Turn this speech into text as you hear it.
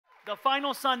The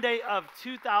final Sunday of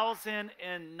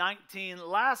 2019.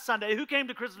 Last Sunday, who came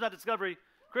to Christmas at Discovery?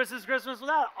 Christmas. Was that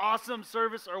an awesome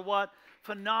service or what?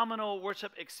 Phenomenal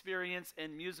worship experience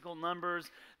and musical numbers.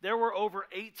 There were over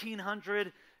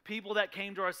 1,800 people that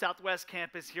came to our Southwest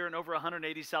campus here and over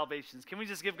 180 salvations. Can we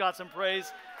just give God some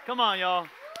praise? Come on, y'all.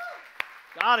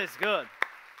 God is good.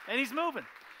 And He's moving.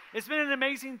 It's been an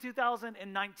amazing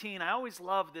 2019. I always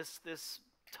love this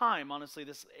time, honestly,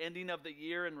 this ending of the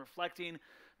year and reflecting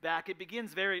back. It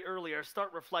begins very early. I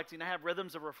start reflecting. I have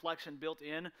rhythms of reflection built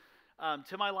in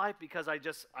to my life because I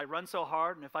run so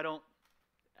hard, and if I don't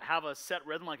have a set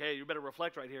rhythm, like, hey, you better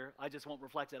reflect right here, I just won't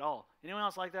reflect at all. Anyone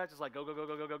else like that? Just like go.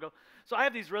 So I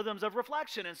have these rhythms of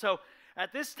reflection, and so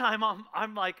at this time,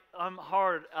 I'm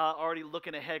hard already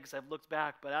looking ahead because I've looked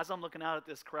back, but as I'm looking out at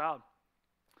this crowd,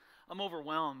 I'm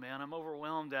overwhelmed, man. I'm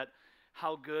overwhelmed at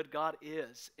how good God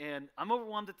is. And I'm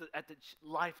overwhelmed at the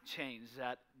life change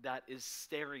that is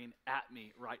staring at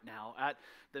me right now, at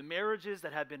the marriages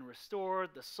that have been restored,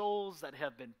 the souls that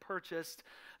have been purchased,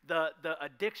 the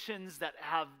addictions that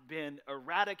have been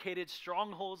eradicated,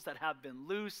 strongholds that have been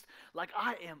loosed. Like,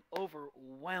 I am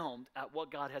overwhelmed at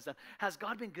what God has done. Has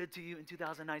God been good to you in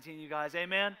 2019, you guys?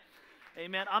 Amen?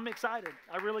 Amen. I'm excited.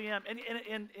 I really am.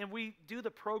 And we do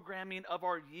the programming of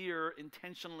our year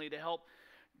intentionally to help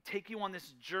take you on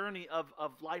this journey of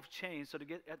life change. So to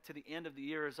get to the end of the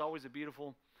year is always a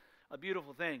beautiful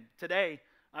thing. Today,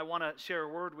 I want to share a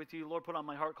word with you. The Lord put on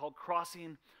my heart called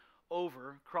crossing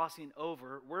over.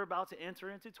 We're about to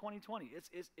enter into 2020.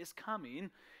 It's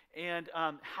coming. And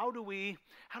how do we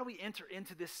enter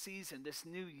into this season, this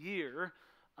new year,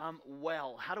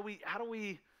 well? How do we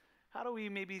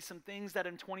maybe some things that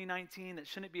in 2019 that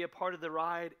shouldn't be a part of the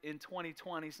ride in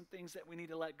 2020, some things that we need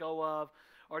to let go of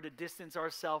or to distance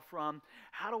ourselves from?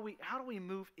 How do we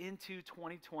move into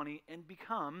 2020 and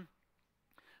become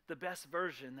the best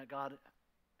version that God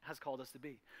has called us to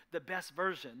be? The best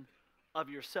version of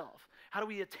yourself. How do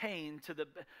we attain to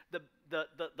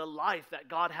the life that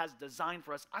God has designed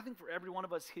for us? I think for every one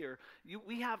of us here,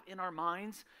 we have in our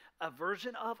minds a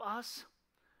version of us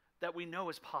that we know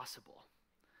is possible.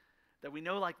 That we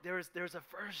know, like, there's a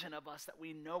version of us that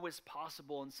we know is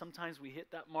possible, and sometimes we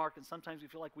hit that mark, and sometimes we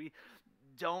feel like we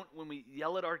don't when we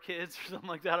yell at our kids or something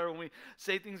like that, or when we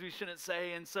say things we shouldn't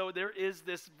say. And so there is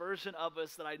this version of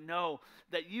us that I know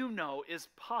that you know is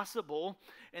possible,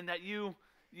 and that you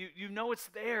know it's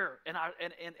there. And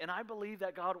I believe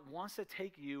that God wants to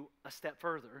take you a step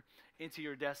further into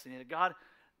your destiny.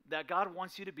 That God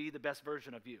wants you to be the best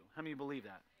version of you. How many believe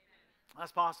that?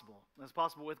 That's possible. That's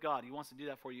possible with God. He wants to do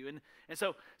that for you. And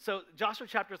so Joshua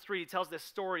chapter 3 tells this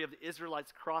story of the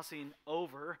Israelites crossing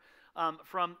over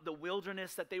from the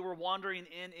wilderness that they were wandering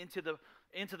into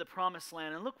the promised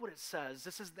land. And look what it says.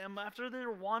 This is them after their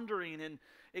wandering and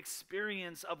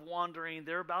experience of wandering.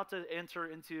 They're about to enter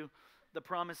into the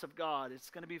promise of God. It's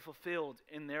going to be fulfilled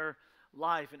in their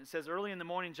life. And it says, early in the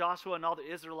morning, Joshua and all the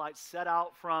Israelites set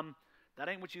out from, that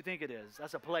ain't what you think it is.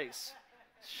 That's a place.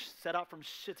 Set out from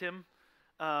Shittim.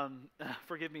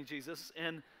 Forgive me, Jesus.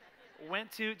 And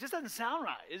went to, just doesn't sound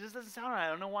right. It just doesn't sound right. I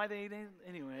don't know why they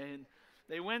anyway. And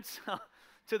they went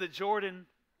to the Jordan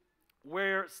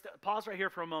where, pause right here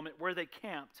for a moment, where they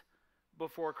camped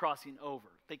before crossing over.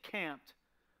 They camped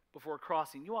before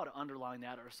crossing. You ought to underline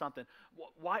that or something.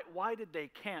 Why did they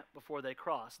camp before they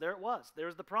crossed? There it was.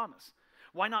 There's the promise.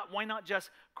 Why not just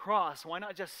cross? Why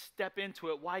not just step into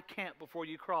it? Why camp before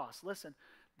you cross? Listen,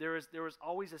 there was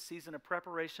always a season of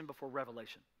preparation before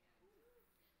revelation.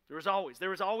 There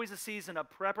was always a season of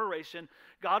preparation.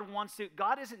 God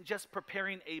isn't just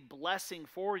preparing a blessing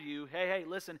for you. Hey,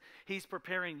 listen, He's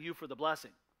preparing you for the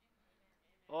blessing.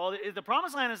 Oh, the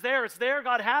promised land is there. It's there.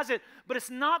 God has it. But it's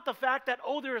not the fact that,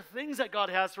 there are things that God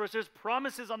has for us. There's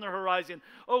promises on the horizon.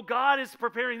 Oh, God is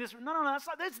preparing this. No, that's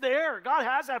not. It's there. God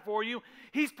has that for you.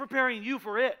 He's preparing you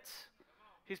for it.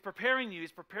 He's preparing you.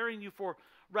 He's preparing you for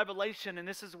revelation. And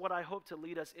this is what I hope to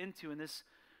lead us into in this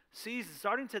season.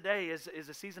 Starting today is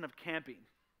a season of camping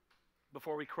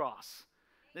before we cross.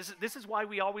 This is why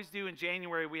we always do in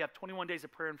January, we have 21 days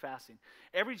of prayer and fasting.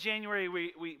 Every January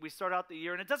we start out the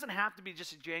year, and it doesn't have to be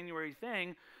just a January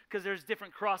thing because there's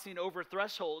different crossing over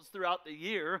thresholds throughout the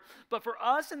year. But for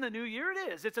us in the new year,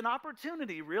 it is. It's an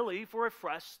opportunity really for a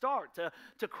fresh start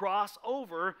to cross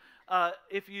over,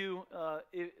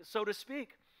 so to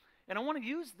speak. And I want to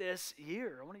use this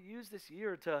year.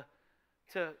 To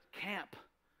camp,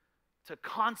 to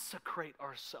consecrate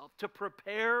ourselves, to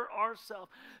prepare ourselves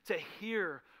to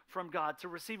hear from God, to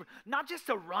receive, not just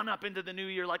to run up into the new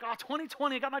year like,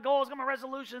 2020, I got my goals, got my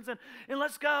resolutions, and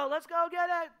let's go get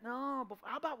it. No,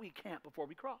 how about we camp before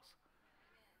we cross?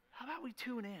 How about we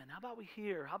tune in? How about we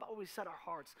hear? How about we set our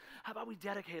hearts? How about we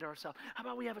dedicate ourselves? How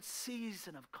about we have a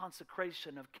season of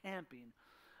consecration, of camping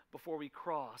before we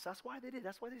cross? That's why they did.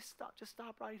 That's why they stopped. Just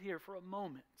stop right here for a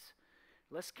moment.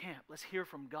 Let's camp. Let's hear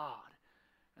from God.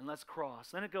 And let's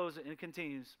cross. Then it goes and it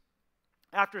continues.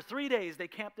 After 3 days, they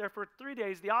camped there for 3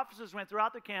 days. The officers went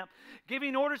throughout the camp,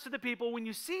 giving orders to the people, when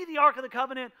you see the Ark of the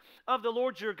Covenant of the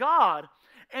Lord your God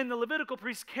and the Levitical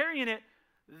priests carrying it,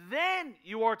 then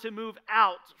you are to move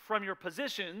out from your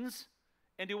positions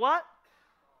and do what?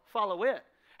 Follow it.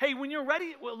 Hey, when you're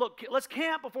ready, well, look, let's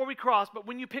camp before we cross, but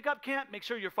when you pick up camp, make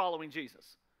sure you're following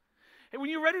Jesus. Hey, when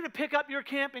you're ready to pick up your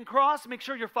camp and cross, make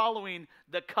sure you're following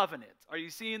the covenant. Are you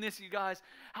seeing this, you guys?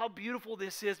 How beautiful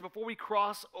this is before we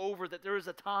cross over, that there is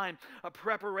a time of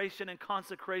preparation and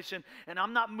consecration. And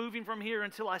I'm not moving from here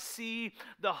until I see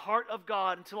the heart of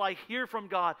God, until I hear from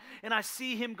God, and I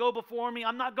see Him go before me.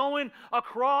 I'm not going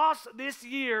across this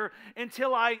year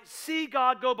until I see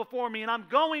God go before me, and I'm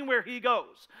going where He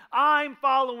goes. I'm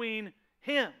following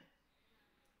Him.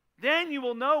 Then you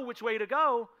will know which way to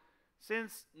go,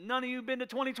 since none of you have been to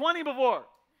 2020 before.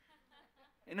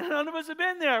 And none of us have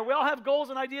been there. We all have goals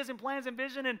and ideas and plans and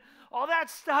vision and all that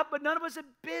stuff, but none of us have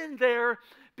been there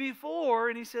before.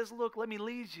 And He says, look, let me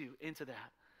lead you into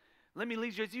that. Let me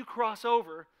lead you. As you cross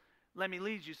over, let me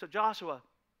lead you. So Joshua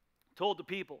told the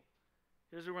people,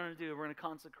 here's what we're going to do. We're going to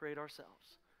consecrate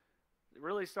ourselves.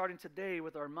 Really starting today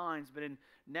with our minds, but in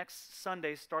next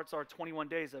Sunday starts our 21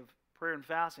 days of prayer and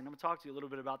fasting. I'm going to talk to you a little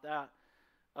bit about that.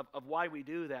 Of why we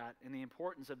do that and the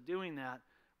importance of doing that.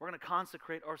 We're going to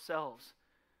consecrate ourselves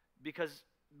because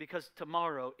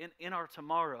tomorrow, in our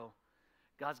tomorrow,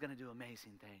 God's going to do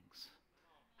amazing things.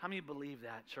 How many believe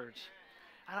that, church?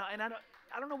 I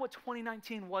don't know what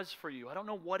 2019 was for you. I don't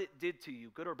know what it did to you,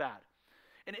 good or bad.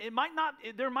 And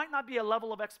there might not be a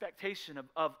level of expectation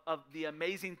of the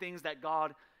amazing things that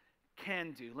God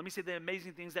can do. Let me say the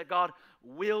amazing things that God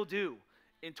will do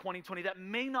in 2020. That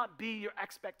may not be your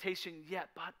expectation yet,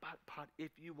 but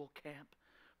if you will camp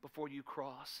before you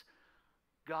cross,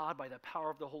 God, by the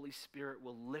power of the Holy Spirit,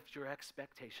 will lift your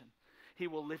expectation. He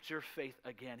will lift your faith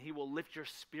again. He will lift your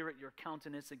spirit, your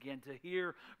countenance again, to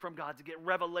hear from God, to get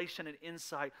revelation and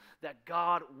insight that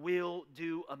God will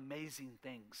do amazing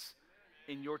things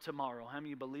in your tomorrow. How many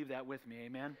of you believe that with me?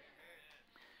 Amen?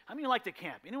 How many of you like to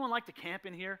camp? Anyone like to camp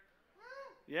in here?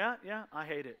 Yeah? I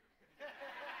hate it.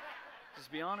 Just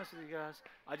be honest with you guys.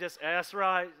 That's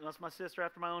right. That's my sister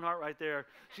after my own heart right there.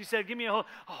 She said, give me a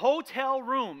hotel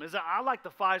room. I like the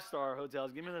 5-star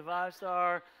hotels. Give me the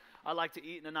 5-star. I like to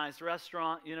eat in a nice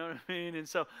restaurant, you know what I mean? And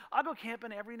so I go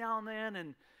camping every now and then,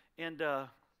 and I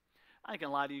ain't going to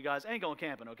lie to you guys. I ain't going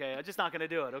camping, okay? I'm just not going to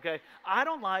do it, okay? I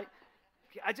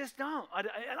just don't.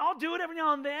 And I'll do it every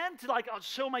now and then I'll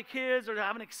show my kids or to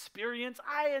have an experience.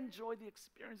 I enjoy the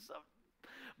experience of it.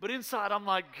 But inside, I'm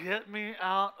like, get me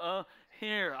out of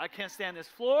here. I can't stand this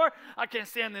floor. I can't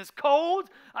stand this cold.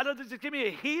 Just give me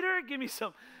a heater. Give me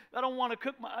some. I don't want to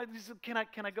cook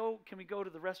can we go to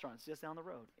the restaurant? It's just down the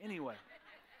road. Anyway.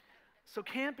 So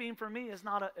camping for me is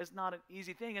not an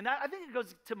easy thing. And I think it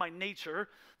goes to my nature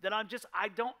that I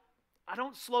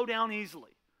don't slow down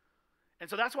easily. And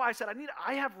so that's why I said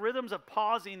I have rhythms of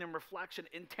pausing and reflection,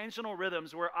 intentional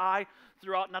rhythms where I,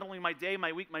 throughout not only my day,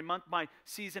 my week, my month, my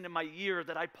season, and my year,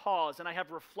 that I pause and I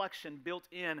have reflection built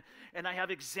in and I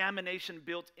have examination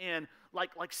built in,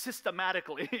 like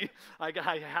systematically. I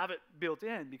have it built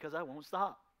in because I won't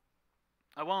stop.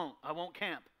 I won't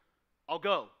camp. I'll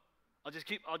go. I'll just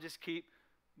keep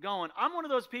going. I'm one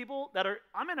of those people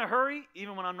I'm in a hurry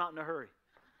even when I'm not in a hurry.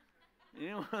 You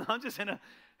know,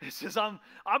 it's just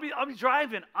I'll be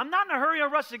driving. I'm not in a hurry or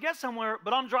rush to get somewhere,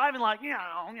 but I'm driving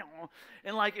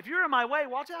and if you're in my way,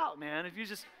 watch out, man. If you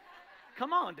just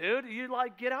come on, dude, you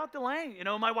get out the lane. You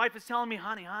know, my wife is telling me,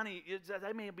 honey,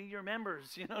 that may be your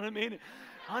members. You know what I mean,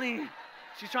 honey?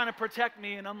 She's trying to protect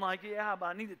me, and I'm like, yeah, but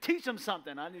I need to teach them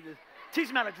something. I need to teach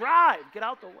them how to drive. Get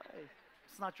out the way.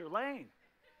 It's not your lane.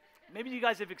 Maybe you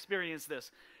guys have experienced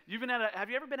this. Have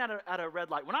you ever been at a red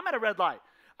light? When I'm at a red light,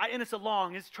 and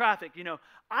it's traffic, you know,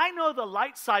 I know the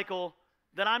light cycle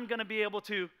that I'm going to be able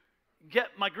to get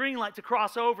my green light to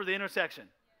cross over the intersection.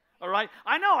 All right?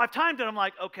 I know, I've timed it. I'm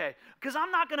like, okay, because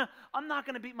I'm not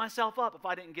going to beat myself up if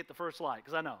I didn't get the first light,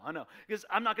 because I know. Because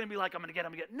I'm not going to be like, I'm going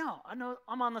to get. No, I know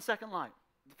I'm on the second light.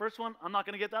 The first one, I'm not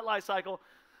going to get that light cycle.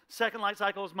 Second light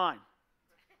cycle is mine.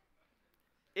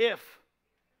 If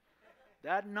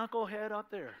that knucklehead up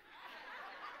there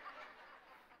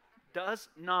does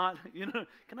not, you know,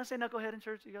 can I say knucklehead in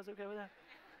church? You guys okay with that?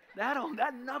 That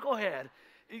knucklehead,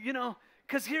 you know,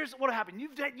 because here's what happened.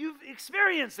 You've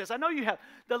experienced this. I know you have.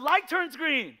 The light turns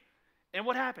green, and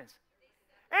what happens?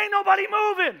 Ain't nobody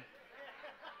moving.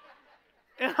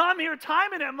 And I'm here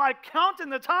timing it. I'm like counting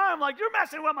the time. Like, you're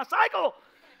messing with my cycle.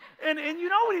 And you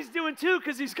know what he's doing too,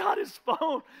 because he's got his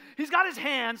phone. He's got his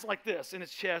hands like this in his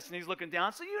chest, and he's looking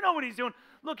down. So you know what he's doing.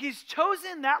 Look, he's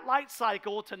chosen that light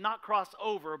cycle to not cross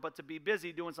over, but to be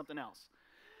busy doing something else.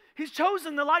 He's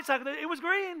chosen the light cycle. It was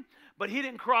green, but he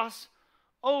didn't cross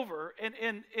over.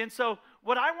 And so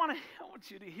what I want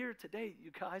you to hear today,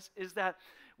 you guys, is that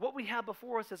what we have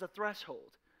before us is a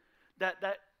threshold.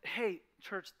 That hey,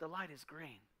 church, the light is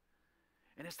green,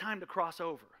 and it's time to cross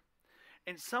over.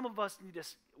 And some of us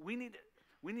we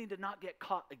need to not get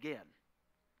caught again.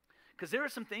 Because there are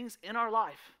some things in our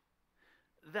life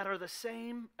that are at the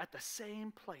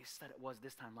same place that it was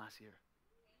this time last year.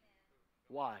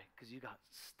 Why? Because you got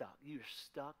stuck. You're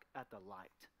stuck at the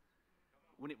light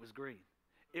when it was green.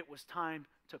 It was time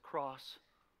to cross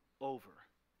over.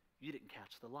 You didn't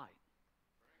catch the light.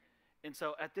 And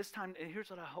so at this time, and here's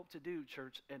what I hope to do,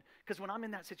 church, and because when I'm in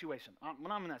that situation,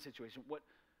 what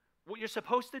you're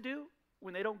supposed to do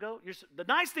when they don't go, the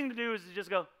nice thing to do is to just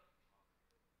go,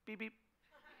 beep, beep.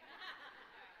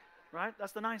 Right?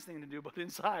 That's the nice thing to do, but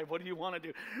inside, what do you want to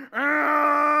do?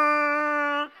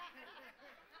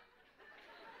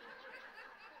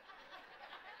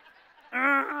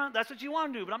 That's what you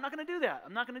want to do, but I'm not going to do that.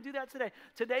 I'm not going to do that today.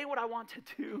 Today, what I want to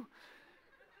do,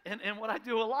 and what I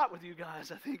do a lot with you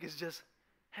guys, I think, is just,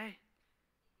 hey,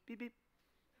 beep, beep.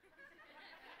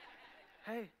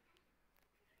 Hey.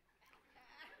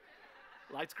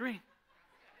 Light's green.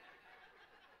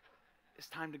 It's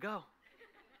time to go.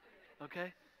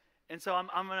 Okay? And so I'm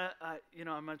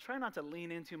gonna try not to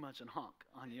lean in too much and honk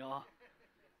on y'all.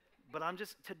 But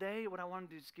today what I want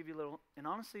to do is just give you a little, and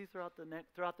honestly throughout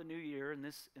the new year, and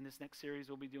this next series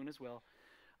we'll be doing as well,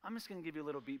 I'm just gonna give you a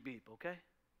little beep beep, okay?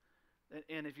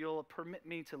 And if you'll permit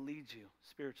me to lead you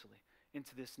spiritually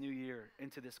into this new year,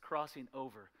 into this crossing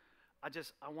over,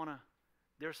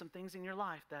 there are some things in your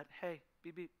life that, hey,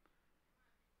 beep beep.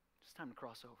 It's time to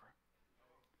cross over.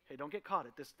 Hey, don't get caught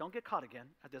again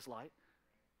at this light.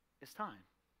 It's time.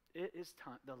 It is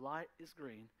time. The light is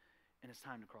green, and it's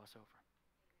time to cross over.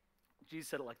 Jesus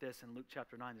said it like this in Luke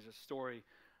chapter 9. There's a story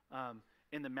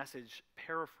in the Message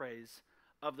paraphrase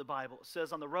of the Bible. It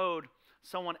says, on the road,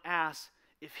 someone asked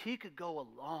if he could go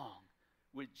along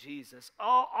with Jesus.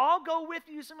 Oh, I'll go with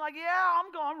you. So I'm like, yeah,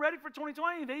 I'm ready for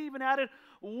 2020. They even added,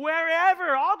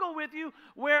 wherever. I'll go with you.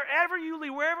 Wherever you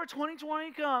leave, wherever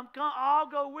 2020 come, I'll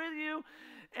go with you.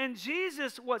 And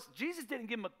Jesus didn't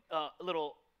give him a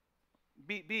little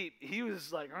beep, beep. He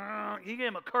was like, he gave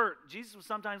him a curt. Jesus was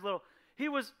sometimes he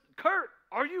was, Kurt,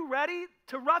 are you ready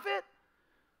to rough it?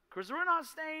 Because we're not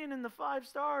staying in the 5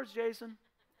 stars, Jason.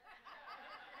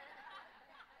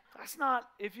 That's not,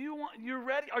 you're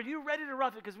ready. Are you ready to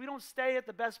rough it? Because we don't stay at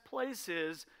the best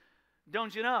places,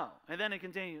 don't you know? And then it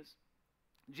continues.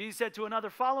 Jesus said to another,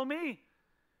 follow me.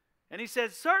 And he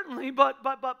said, certainly, but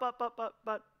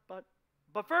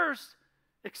first,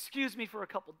 excuse me for a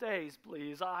couple days,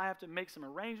 please. I have to make some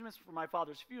arrangements for my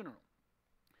father's funeral.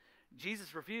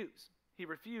 Jesus refused. He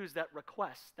refused that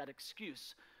request, that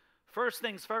excuse. First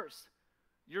things first.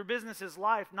 Your business is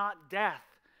life, not death.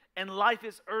 And life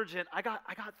is urgent. I got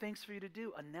things for you to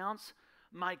do. Announce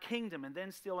my kingdom. And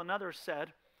then still another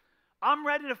said, I'm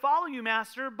ready to follow you,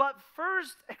 Master, but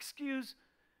first, excuse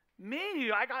me.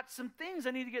 I got some things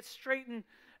I need to get straightened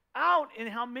out. And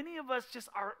how many of us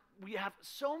we have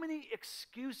so many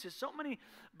excuses, so many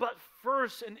but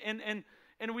first,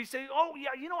 and we say, oh, yeah,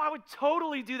 I would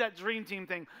totally do that dream team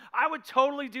thing. I would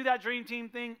totally do that dream team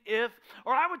thing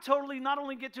or I would totally not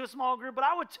only get to a small group, but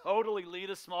I would totally lead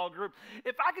a small group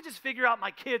if I could just figure out my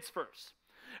kids first.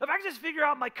 If I could just figure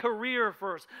out my career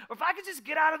first. Or if I could just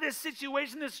get out of this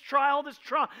situation, this trial. If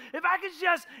I could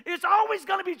it's always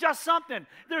going to be just something.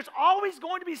 There's always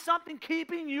going to be something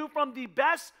keeping you from the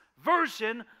best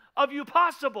version of you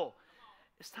possible.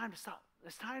 It's time to stop.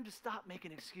 It's time to stop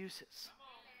making excuses.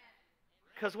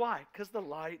 Because why? Because the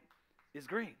light is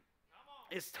green.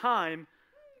 It's time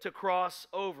to cross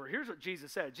over. Here's what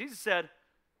Jesus said. Jesus said,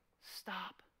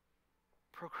 stop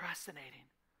procrastinating.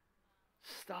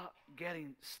 Stop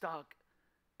getting stuck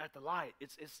at the light.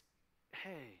 It's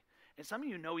hey. And some of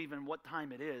you know even what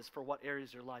time it is for what areas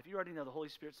of your life. You already know the Holy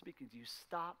Spirit speaking to you.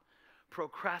 Stop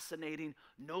procrastinating.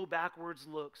 No backwards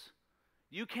looks.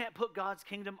 You can't put God's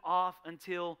kingdom off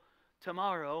until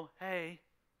tomorrow. Hey,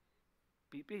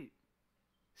 beep, beep.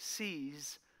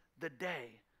 Seize the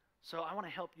day. So I want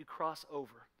to help you cross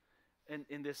over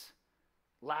in this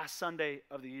last Sunday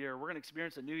of the year. We're going to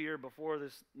experience a new year before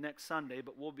this next Sunday,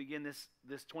 but we'll begin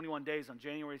this 21 days on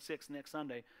January 6th next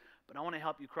Sunday. But I want to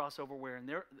help you cross over where. And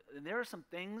there are some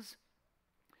things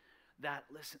that,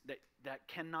 listen, that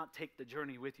cannot take the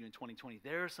journey with you in 2020.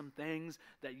 There are some things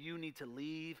that you need to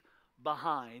leave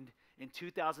behind in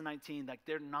 2019. Like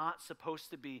they're not supposed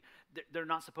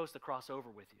to cross over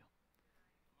with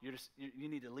you. You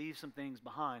need to leave some things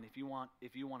behind if you want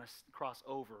to cross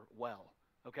over well.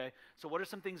 Okay? So what are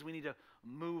some things we need to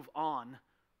move on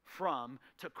from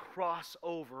to cross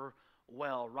over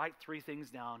well? Write 3 things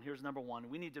down. Here's number 1.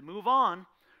 We need to move on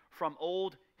from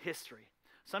old history.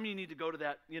 Some of you need to go to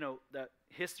that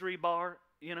history bar,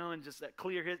 and just that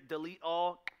delete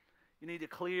all. You need to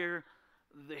clear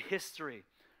the history,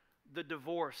 the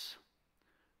divorce,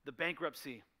 the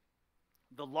bankruptcy,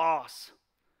 the loss,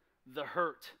 the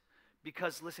hurt.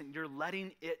 Because listen, you're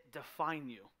letting it define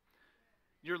you.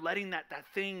 You're letting that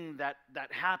thing that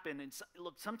happened. And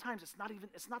look, sometimes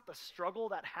it's not the struggle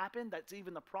that happened that's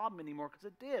even the problem anymore, because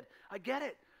it did. I get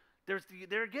it.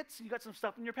 You got some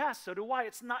stuff in your past. So do I.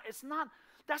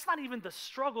 That's not even the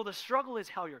struggle. The struggle is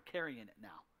how you're carrying it now.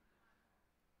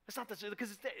 It's not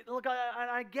because look,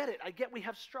 I get it. I get we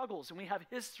have struggles and we have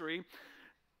history.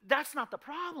 That's not the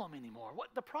problem anymore. What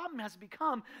the problem has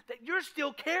become that you're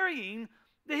still carrying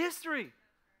the history.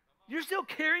 You're still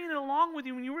carrying it along with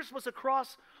you when you were supposed to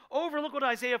cross over. Look what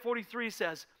Isaiah 43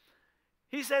 says.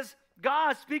 He says,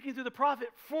 God speaking through the prophet,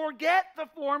 forget the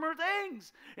former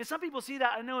things. And some people see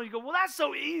that, I know, you go, well, that's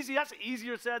so easy. That's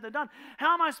easier said than done.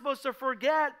 How am I supposed to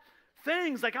forget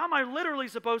things? Like, how am I literally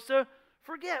supposed to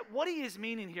forget? What he is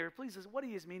meaning here, please, what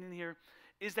he is meaning here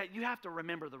is that you have to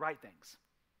remember the right things.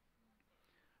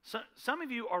 So, some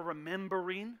of you are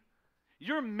remembering,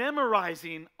 you're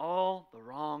memorizing all the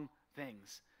wrong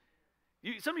things.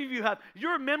 Some of you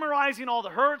you're memorizing all the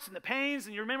hurts and the pains,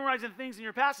 and you're memorizing the things in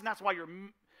your past, and that's why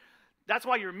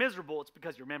you're miserable. It's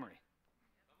because your memory.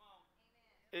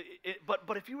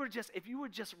 But if you would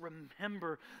just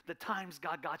remember the times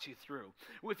God got you through,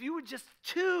 if you would just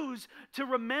choose to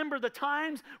remember the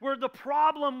times where the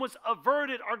problem was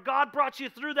averted or God brought you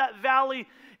through that valley,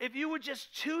 if you would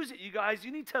just choose it, you guys,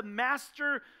 you need to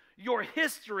master your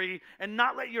history and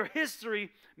not let your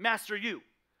history master you.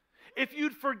 If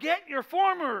you'd forget your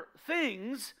former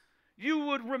things, you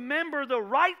would remember the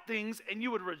right things and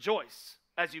you would rejoice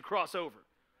as you cross over.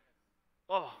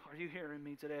 Oh, are you hearing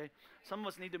me today? Some of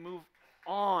us need to move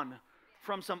on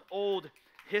from some old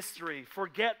history.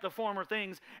 Forget the former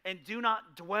things and do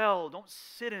not dwell. Don't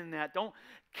sit in that. Don't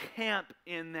camp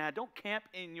in that. Don't camp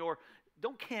in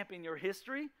your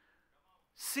history.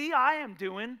 See, I am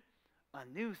doing a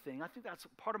new thing. I think that's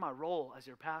part of my role as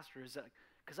your pastor, is that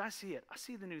because I see it. I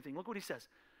see the new thing. Look what he says.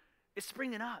 It's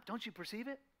springing up. Don't you perceive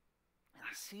it? And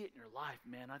I see it in your life,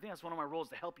 man. I think that's one of my roles,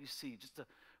 to help you see, just to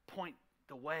point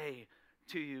the way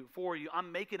for you.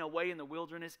 I'm making a way in the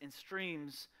wilderness and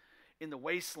streams in the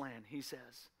wasteland, he says.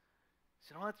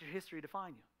 So don't let your history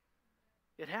define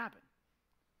you. It happened.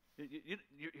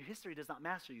 Your history does not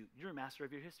master you. You're a master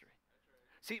of your history.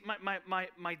 See,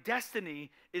 my destiny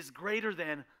is greater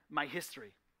than my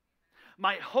history.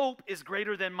 My hope is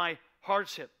greater than my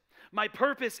hardship. My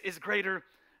purpose is greater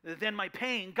than my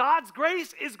pain. God's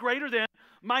grace is greater than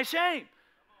my shame.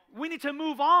 We need to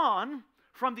move on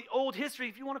from the old history.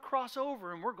 If you want to cross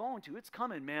over, and we're going to, it's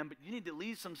coming, man, but you need to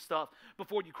leave some stuff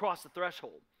before you cross the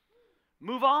threshold.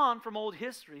 Move on from old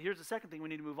history. Here's the second thing we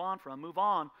need to move on from. Move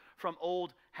on from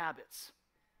old habits.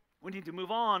 We need to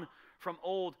move on from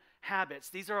old habits.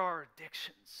 These are our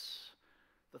addictions.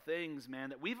 The things, man,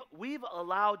 that we've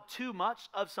allowed too much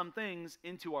of some things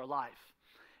into our life.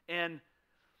 And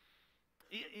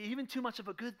even too much of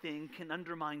a good thing can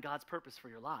undermine God's purpose for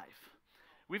your life.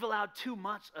 We've allowed too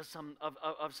much of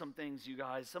some things, you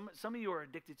guys. Some of you are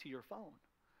addicted to your phone.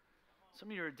 Some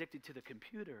of you are addicted to the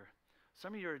computer.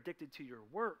 Some of you are addicted to your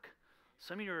work.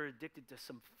 Some of you are addicted to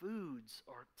some foods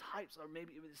or types, or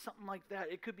maybe something like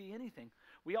that. It could be anything.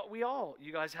 We all,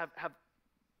 you guys, have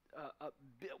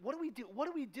what do we do? What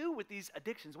do we do with these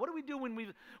addictions? What do we do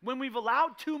when we've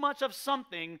allowed too much of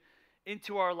something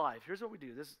into our life? Here's what we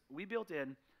do. We built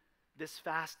in this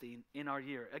fasting in our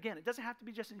year. Again, it doesn't have to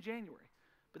be just in January,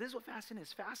 but this is what fasting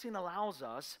is. Fasting allows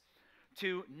us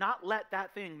to not let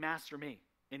that thing master me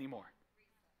anymore.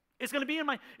 It's going to be in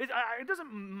I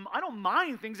don't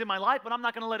mind things in my life, but I'm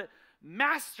not going to let it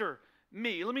master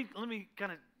me. Let me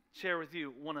kind of share with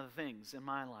you one of the things in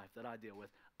my life that I deal with.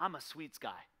 I'm a sweets guy.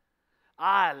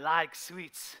 I like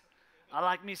sweets. I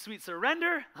like me sweet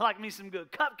surrender. I like me some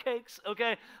good cupcakes,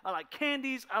 okay? I like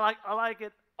candies. I like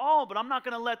it all, but I'm not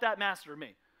going to let that master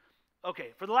me. Okay,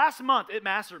 for the last month, it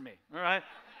mastered me, all right?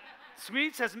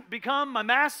 Sweets has become my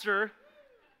master,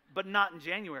 but not in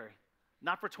January.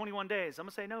 Not for 21 days. I'm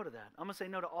going to say no to that. I'm going to say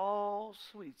no to all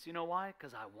sweets. You know why?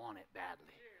 Because I want it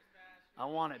badly. I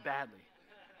want it badly.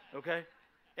 Okay?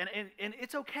 And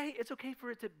it's okay. It's okay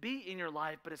for it to be in your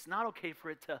life, but it's not okay for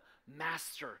it to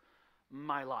master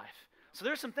my life. So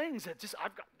there's some things that just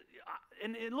I've got.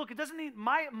 And look, it doesn't need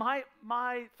my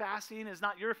fasting is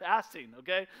not your fasting.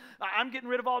 Okay, I'm getting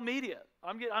rid of all media.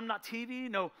 I'm not TV,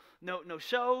 no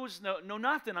shows, no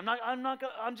nothing.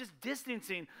 I'm just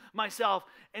distancing myself.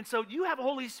 And so you have a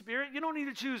Holy Spirit. You don't need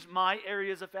to choose my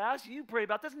areas of fast. You pray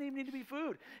about. It doesn't even need to be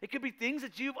food. It could be things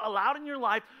that you've allowed in your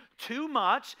life too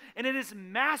much, and it has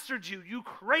mastered you. You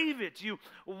crave it. You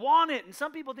want it. And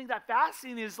some people think that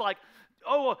fasting is like,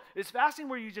 oh, is fasting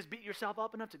where you just beat yourself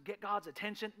up enough to get God's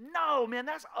attention? No, man,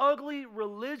 that's ugly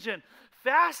religion.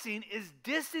 Fasting is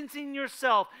distancing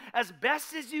yourself as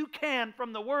best as you can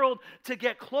from the world to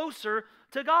get closer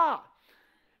to God.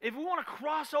 If we want to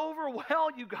cross over well,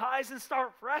 you guys, and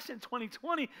start fresh in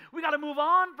 2020, we got to move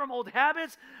on from old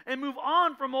habits and move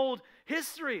on from old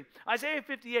history. Isaiah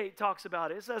 58 talks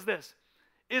about it. It says this,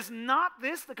 "Is not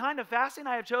this the kind of fasting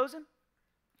I have chosen?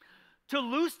 To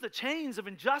loose the chains of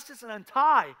injustice and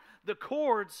untie the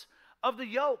cords of the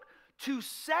yoke, to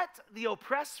set the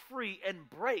oppressed free and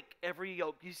break every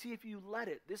yoke." You see, if you let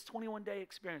it, this 21-day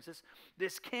experience,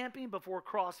 this camping before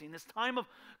crossing, this time of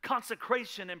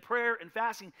consecration and prayer and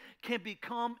fasting can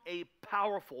become a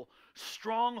powerful,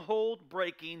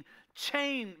 stronghold-breaking,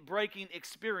 chain-breaking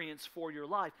experience for your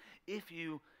life if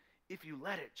you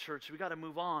let it, church. We got to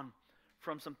move on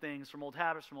from some things, from old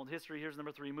habits, from old history. Here's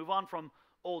number 3. Move on from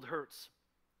old hurts.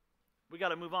 We got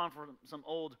to move on from some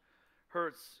old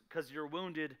hurts because you're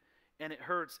wounded and it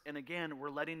hurts. And again, we're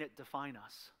letting it define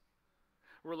us.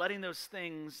 We're letting those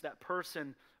things, that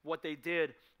person, what they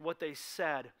did, what they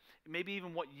said, maybe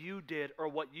even what you did or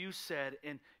what you said,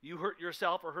 and you hurt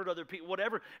yourself or hurt other people,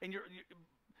 whatever. And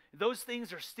those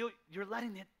things are still, you're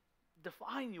letting it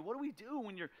define you. What do we do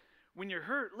when you're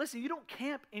hurt? Listen, you don't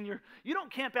camp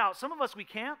out. Some of us, we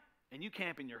camp, and you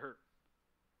camp in your hurt.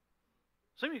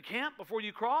 Some of you camp before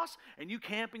you cross, and you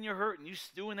camp in your hurt, and you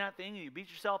stew in that thing, and you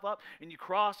beat yourself up, and you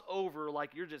cross over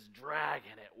like you're just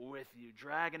dragging it with you,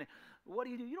 dragging it. What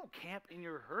do? You don't camp in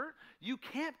your hurt. You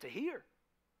camp to hear.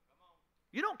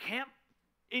 You don't camp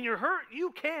in your hurt.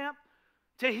 You camp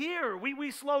to hear. We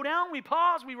slow down, we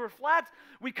pause, we reflect,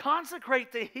 we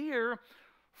consecrate to hear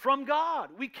from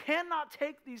God. We cannot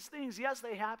take these things. Yes,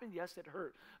 they happened. Yes, it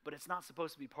hurt, but it's not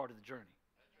supposed to be part of the journey.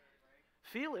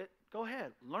 Feel it. Go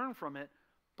ahead. Learn from it.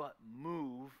 But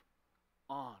move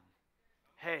on.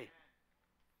 Hey,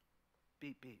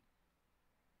 beep.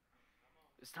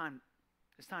 It's time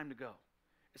to go.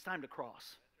 It's time to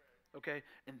cross. Okay?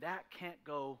 And that can't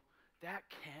go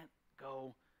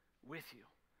with you.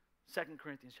 2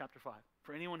 Corinthians chapter 5.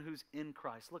 For anyone who's in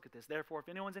Christ, look at this. Therefore, if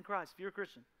anyone's in Christ, if you're a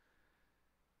Christian,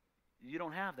 you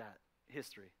don't have that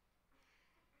history.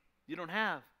 You don't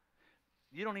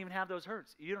even have those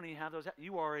hurts. You don't even have those.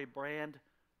 You are a brand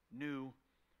new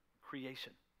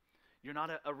creation. You're not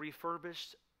a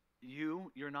refurbished you.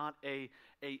 You're not a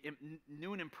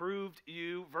new and improved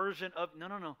you version of,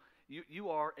 no. You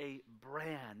are a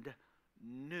brand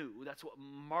new. That's what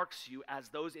marks you as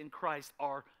those in Christ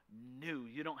are new.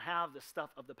 You don't have the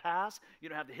stuff of the past. You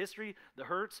don't have the history, the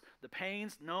hurts, the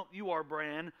pains. No, you are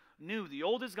brand new. The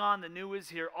old is gone, the new is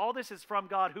here. All this is from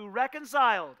God who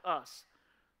reconciled us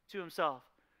to himself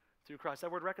through Christ.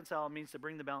 That word reconcile means to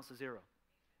bring the balance to zero.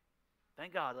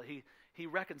 Thank God that he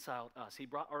reconciled us. He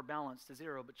brought our balance to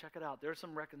zero. But check it out. There's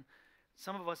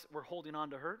some of us, we're holding on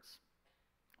to hurts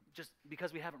just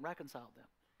because we haven't reconciled them.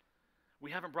 We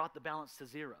haven't brought the balance to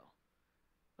zero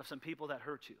of some people that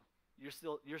hurt you.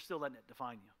 You're still letting it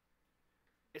define you.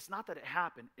 It's not that it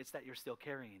happened. It's that you're still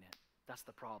carrying it. That's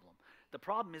the problem. The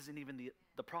problem isn't even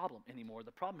the problem anymore.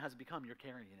 The problem has become you're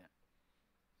carrying it.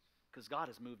 Because God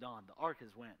has moved on. The ark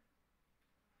has went.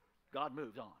 God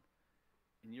moved on.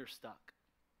 And you're stuck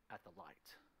at the light.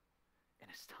 And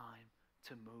it's time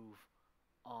to move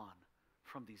on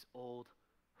from these old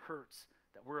hurts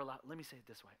that we're allowed. Let me say it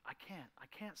this way. I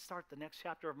can't start the next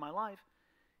chapter of my life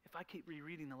if I keep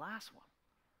rereading the last one.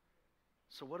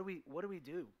 So what do we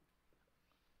do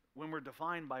when we're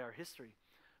defined by our history,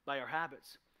 by our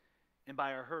habits, and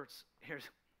by our hurts?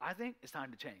 I think it's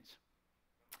time to change.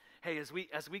 Hey, as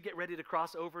we get ready to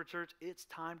cross over, church, it's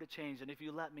time to change. And if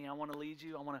you let me, I want to lead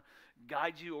you. I want to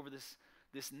guide you over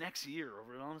this next year,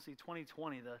 over honestly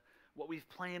 2020, what we've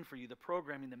planned for you, the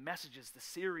programming, the messages, the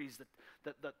series,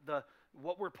 the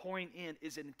what we're pouring in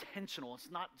is intentional. It's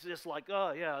not just like,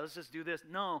 oh yeah, let's just do this.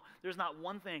 No, there's not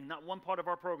one thing, not one part of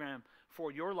our program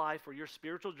for your life or your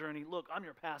spiritual journey. Look, I'm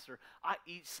your pastor. I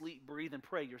eat, sleep, breathe, and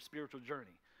pray your spiritual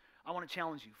journey. I want to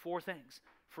challenge you. 4 things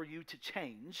for you to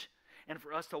change and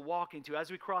for us to walk into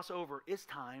as we cross over. It's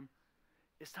time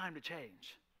to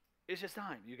change. It's just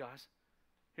time, you guys.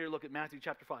 Here, look at Matthew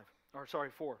chapter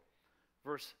 4,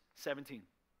 verse 17.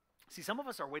 See, some of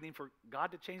us are waiting for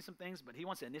God to change some things, but he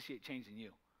wants to initiate change in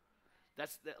you.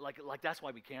 That's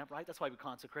why we camp, right? That's why we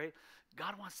consecrate.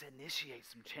 God wants to initiate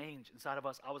some change inside of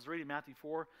us. I was reading Matthew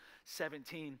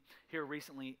 4:17 here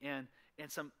recently, and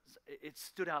it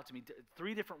stood out to me.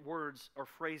 3 different words or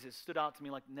phrases stood out to me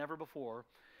like never before,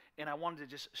 and I wanted to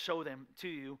just show them to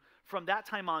you. From that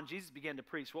time on, Jesus began to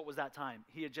preach. What was that time?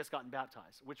 He had just gotten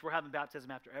baptized, which we're having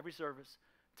baptism after every service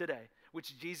today,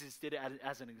 which Jesus did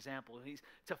as an example. He's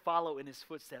to follow in his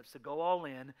footsteps, to go all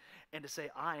in and to say,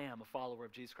 I am a follower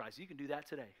of Jesus Christ. You can do that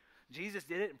today. Jesus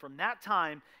did it, and from that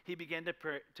time, he began to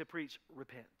preach,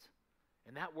 repent.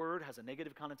 And that word has a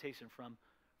negative connotation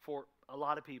for a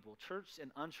lot of people, church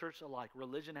and unchurched alike.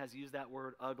 Religion has used that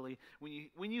word ugly.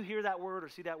 When you hear that word or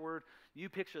see that word, you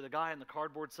picture the guy in the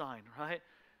cardboard sign, right?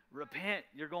 Repent,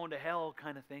 you're going to hell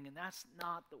kind of thing. And that's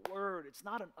not the word. It's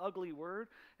not an ugly word.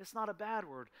 It's not a bad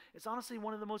word. It's honestly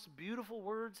one of the most beautiful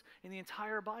words in the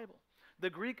entire Bible. The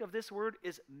Greek of this word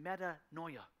is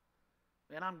metanoia.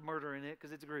 And I'm murdering it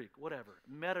because it's Greek, whatever.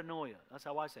 Metanoia, that's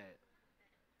how I say it.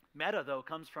 Meta, though,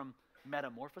 comes from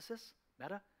metamorphosis.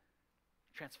 Meta,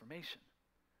 transformation.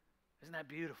 Isn't that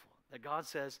beautiful? That God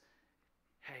says,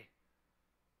 hey,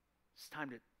 it's time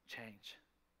to change.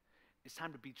 It's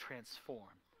time to be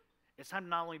transformed. It's time to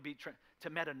not only be to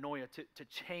metanoia, to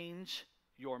change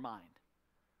your mind.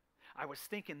 I was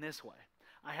thinking this way.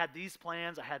 I had these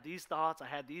plans, I had these thoughts, I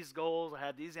had these goals, I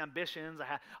had these ambitions.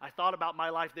 I thought about my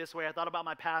life this way, I thought about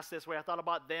my past this way, I thought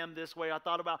about them this way,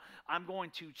 I'm going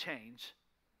to change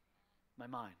my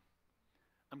mind.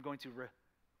 I'm going to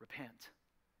repent.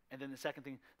 And then the second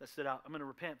thing that stood out, I'm going to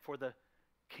repent for the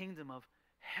kingdom of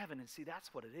heaven. And see,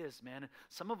 that's what it is, man.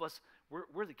 Some of us,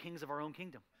 we're the kings of our own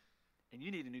kingdom. And you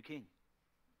need a new king.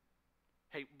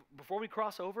 Hey, before we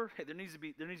cross over, hey, there needs to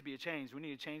be a change. We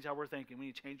need to change how we're thinking. We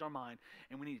need to change our mind,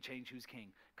 and we need to change who's king.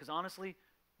 Because honestly,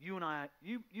 you and I,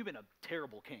 you've been a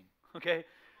terrible king, okay?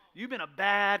 You've been a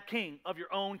bad king of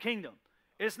your own kingdom.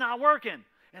 It's not working.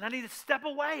 And I need to step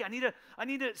away. I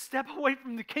need to step away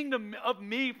from the kingdom of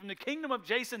me, from the kingdom of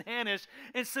Jason Hanash,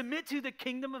 and submit to the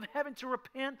kingdom of heaven, to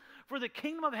repent for the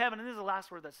kingdom of heaven. And this is the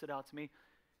last word that stood out to me.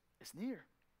 It's near.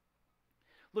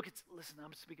 Look, listen,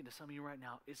 I'm speaking to some of you right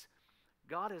now.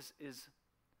 God is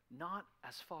not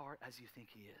as far as you think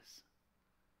he is.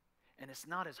 And it's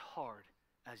not as hard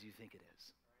as you think it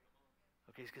is.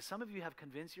 Okay, because some of you have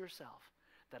convinced yourself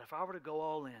that if I were to go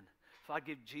all in, if I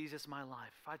give Jesus my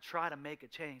life, if I try to make a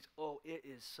change, it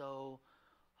is so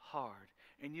hard.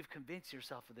 And you've convinced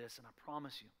yourself of this, and I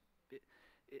promise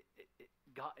you,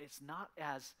 God, he's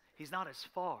not as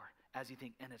far as you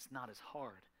think, and it's not as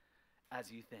hard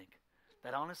as you think.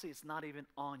 That honestly, it's not even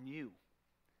on you.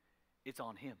 It's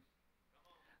on him.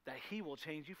 That he will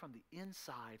change you from the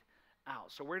inside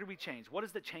out. So where do we change? What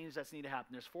is the change that's need to happen?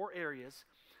 There's 4 areas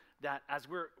that as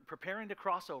we're preparing to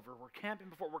cross over, we're camping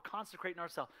before, we're consecrating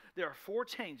ourselves. There are 4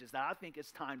 changes that I think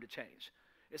it's time to change.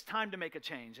 It's time to make a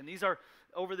change. And these are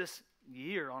over this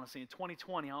year, honestly, in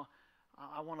 2020,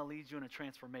 I want to lead you in a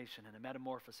transformation and a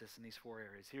metamorphosis in these 4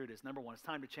 areas. Here it is. Number 1, it's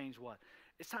time to change what?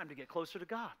 It's time to get closer to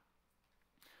God.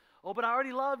 Oh, but I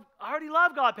already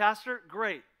love God, Pastor.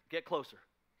 Great. Get closer.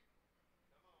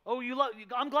 Oh,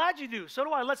 I'm glad you do. So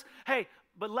do I.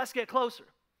 But let's get closer.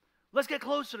 Let's get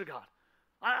closer to God.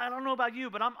 I don't know about you,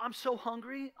 but I'm so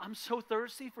hungry. I'm so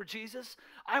thirsty for Jesus.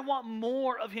 I want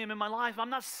more of him in my life.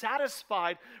 I'm not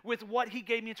satisfied with what he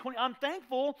gave me in 20. I'm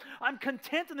thankful. I'm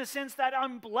content in the sense that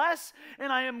I'm blessed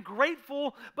and I am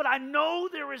grateful, but I know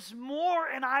there is more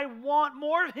and I want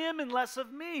more of him and less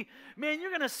of me. Man,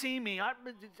 you're going to see me.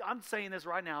 I'm saying this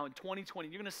right now in 2020.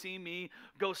 You're going to see me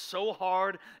go so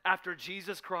hard after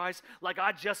Jesus Christ like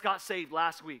I just got saved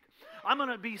last week. I'm going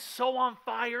to be so on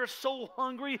fire, so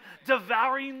hungry,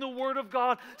 devouring the Word of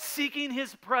God, seeking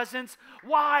his presence.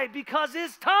 Why? Because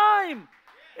it's time.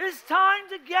 It's time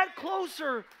to get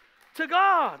closer to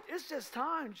God. It's just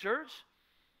time, church.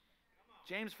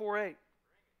 James 4:8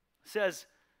 says,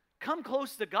 come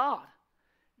close to God.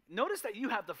 Notice that you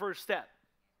have the first step.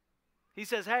 He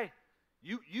says, hey,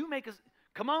 you make a...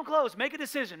 Come on close, make a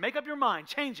decision, make up your mind,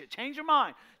 change it, change your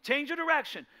mind, change your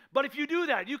direction. But if you do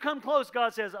that, you come close,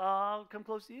 God says, I'll come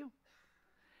close to you.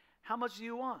 How much do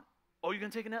you want? Oh, you're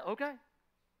going to take another, okay.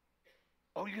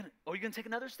 Oh, you're going to take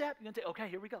another step? Okay,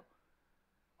 here we go.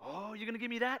 Oh, you're going to give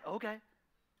me that? Okay.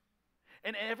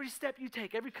 And every step you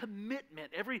take, every commitment,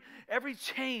 every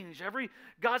change,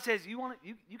 God says,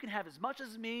 you can have as much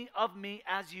of me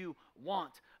as you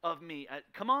want of me.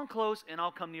 Come on close and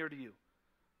I'll come near to you.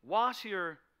 Wash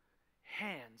your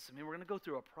hands. I mean, we're going to go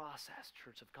through a process,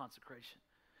 church, of consecration.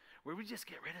 where we just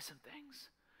get rid of some things,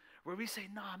 where we say,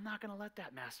 no, I'm not going to let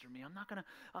that master me.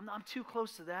 I'm too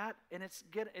close to that, and it's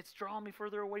drawing me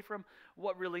further away from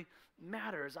what really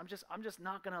matters. I'm just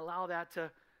not going to allow that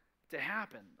to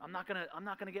happen. I'm not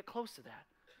going to get close to that.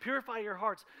 Purify your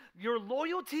hearts. Your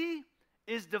loyalty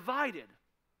is divided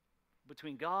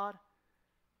between God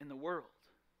and the world.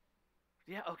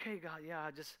 Yeah, okay, God, yeah,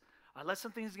 I let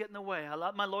some things get in the way. I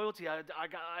let my loyalty. I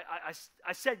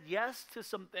said yes to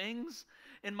some things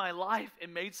in my life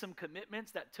and made some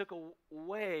commitments that took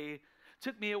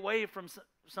me away from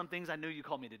some things I knew you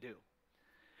called me to do.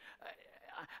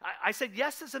 I said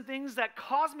yes to some things that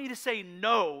caused me to say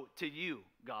no to you,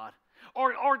 God.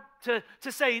 Or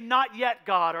to say not yet,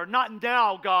 God, or not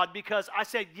now, God, because I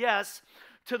said yes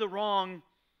to the wrong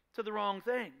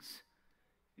things.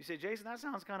 You say, Jason, that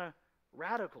sounds kind of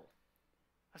radical.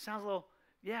 That sounds a little,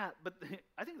 yeah, but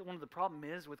I think that one of the problem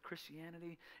is with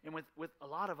Christianity and with a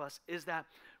lot of us is that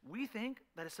we think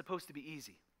that it's supposed to be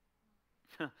easy.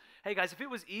 Hey guys, if it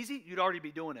was easy, you'd already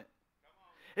be doing it.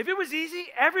 If it was easy,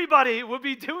 everybody would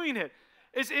be doing it.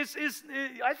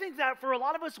 I think that for a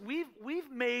lot of us, we've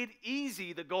made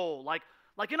easy the goal. Like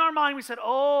in our mind, we said,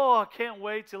 oh, I can't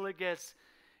wait till it gets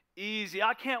easy.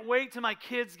 I can't wait till my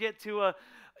kids get to a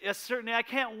certain age. I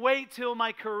can't wait till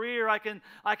my career. I can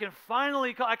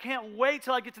finally. I can't wait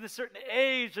till I get to this certain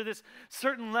age or this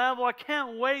certain level. I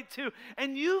can't wait to.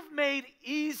 And you've made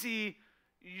easy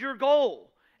your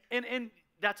goal, and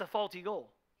that's a faulty goal.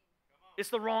 It's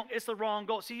the wrong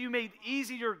goal. See, you made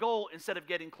easy your goal instead of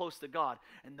getting close to God.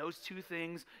 And those two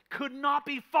things could not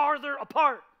be farther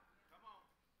apart.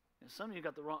 And some of you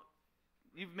got the wrong,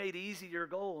 you've made easy your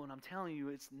goal, and I'm telling you,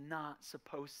 it's not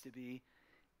supposed to be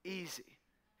easy.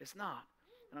 It's not.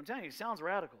 And I'm telling you, it sounds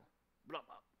radical, but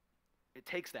it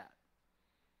takes that.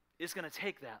 It's going to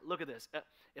take that. Look at this.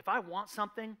 If I want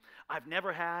something I've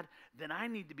never had, then I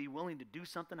need to be willing to do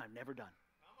something I've never done.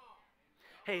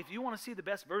 Hey, if you want to see the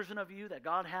best version of you that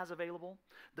God has available,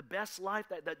 the best life,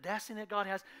 the destiny that God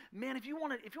has, man, if you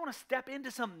want to step into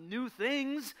some new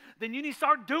things, then you need to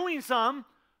start doing some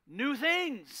new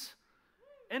things.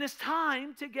 And it's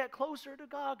time to get closer to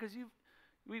God because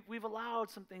we've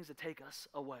allowed some things to take us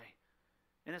away.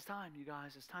 And it's time, you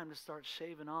guys. It's time to start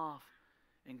shaving off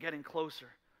and getting closer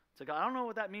to God. I don't know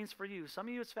what that means for you. Some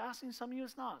of you it's fasting, some of you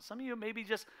it's not. Some of you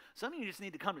just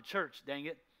need to come to church, dang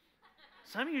it.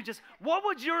 Some of you what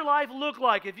would your life look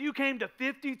like if you came to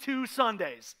 52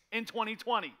 Sundays in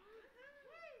 2020?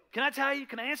 Can I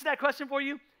answer that question for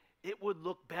you? It would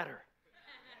look better.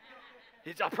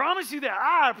 I promise you that.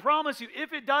 I promise you.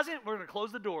 If it doesn't, we're going to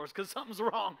close the doors because something's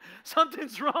wrong.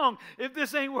 Something's wrong if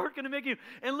this ain't working to make you.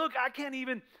 And look,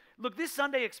 this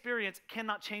Sunday experience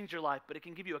cannot change your life, but it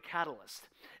can give you a catalyst.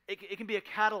 It can be a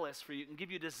catalyst for you. It can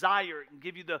give you desire. It can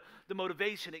give you the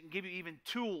motivation. It can give you even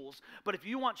tools. But if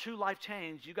you want true life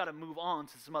change, you got to move on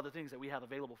to some other things that we have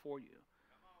available for you.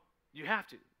 You have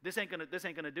to. This ain't gonna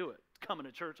do it. Coming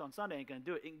to church on Sunday ain't gonna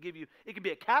do it. It can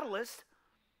be a catalyst,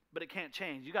 but it can't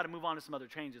change. You got to move on to some other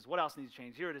changes. What else needs to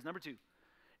change? Here it is. Number 2.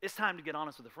 It's time to get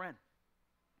honest with a friend.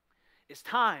 It's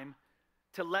time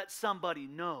to let somebody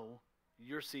know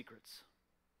your secrets.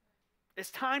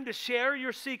 It's time to share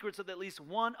your secrets with at least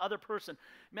one other person.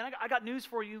 Man, I got news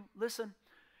for you. Listen,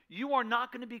 you are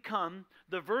not going to become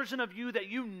the version of you that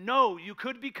you know you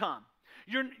could become.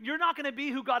 You're not going to be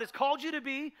who God has called you to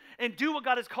be and do what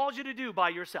God has called you to do by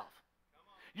yourself.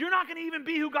 You're not going to even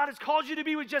be who God has called you to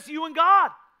be with just you and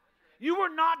God. You were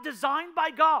not designed by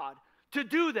God to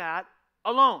do that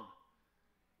alone.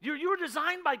 You were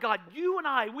designed by God. You and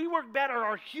I, we work better.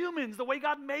 Our humans, the way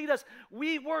God made us,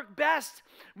 we work best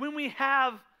when we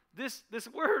have this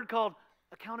word called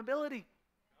accountability.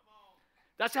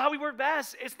 That's how we work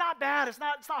best. It's not bad. It's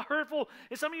not hurtful.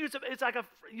 Some of you, it's like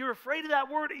you're afraid of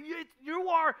that word.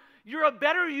 You're a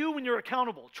better you when you're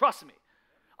accountable. Trust me.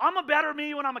 I'm a better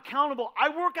me when I'm accountable. I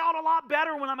work out a lot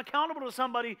better when I'm accountable to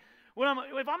somebody.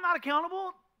 If I'm not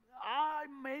accountable, I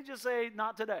may just say,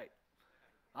 not today.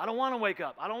 I don't want to wake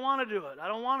up. I don't want to do it.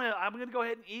 I'm going to go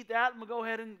ahead and eat that. I'm going to go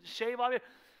ahead and shave off it.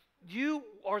 You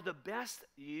are the best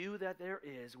you that there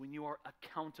is when you are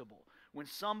accountable, when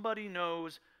somebody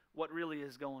knows what really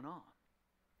is going on.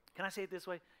 Can I say it this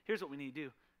way? Here's what we need to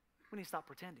do. We need to stop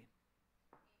pretending.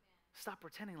 Stop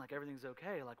pretending like everything's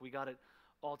okay, like we got it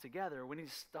all together. We need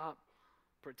to stop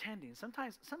pretending.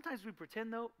 Sometimes we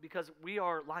pretend, though, because we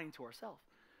are lying to ourselves.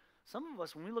 Some of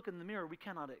us, when we look in the mirror, we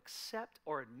cannot accept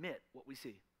or admit what we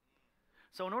see.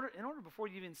 So in order before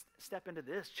you even step into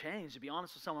this change, to be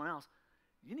honest with someone else,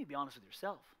 you need to be honest with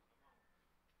yourself.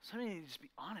 So you need to just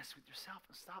be honest with yourself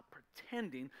and stop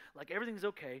pretending like everything's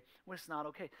okay when it's not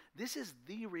okay. This is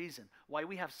the reason why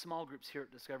we have small groups here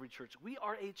at Discovery Church. We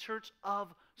are a church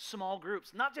of small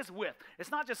groups, not just with. It's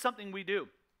not just something we do.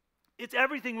 It's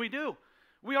everything we do.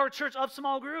 We are a church of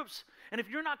small groups. And if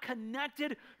you're not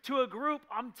connected to a group,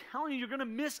 I'm telling you, you're going to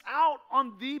miss out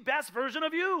on the best version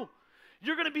of you.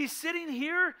 You're going to be sitting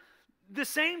here the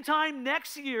same time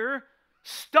next year,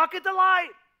 stuck at the light,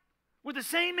 with the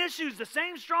same issues, the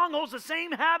same strongholds, the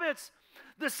same habits,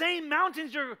 the same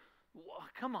mountains.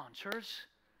 Come on, church.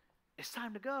 It's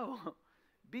time to go.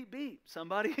 Beep, beep,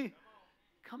 somebody.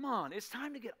 Come on. It's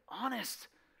time to get honest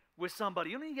with somebody.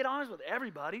 You don't need to get honest with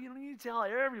everybody. You don't need to tell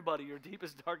everybody your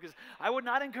deepest, darkest. I would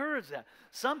not encourage that.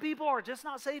 Some people are just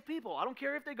not safe people. I don't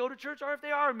care if they go to church or if they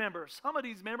are a member. Some of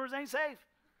these members ain't safe.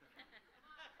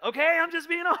 Okay, I'm just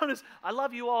being honest. I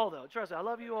love you all, though. Trust me, I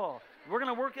love you all. We're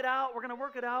going to work it out. We're going to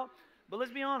work it out. But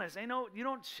let's be honest, you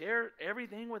don't share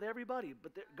everything with everybody.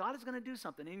 But God is going to do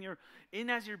something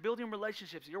as you're building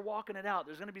relationships. You're walking it out.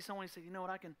 There's going to be someone who say, you know what,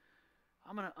 I'm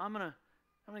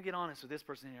gonna get honest with this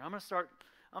person here. I'm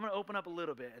gonna open up a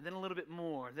little bit, and then a little bit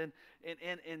more, then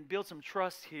and build some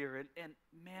trust here. And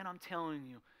man, I'm telling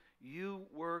you, you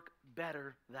work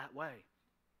better that way.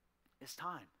 It's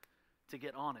time to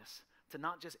get honest, to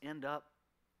not just end up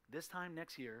this time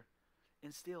next year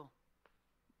and still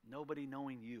nobody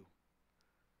knowing you.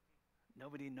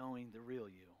 Nobody knowing the real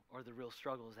you or the real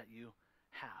struggles that you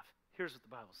have. Here's what the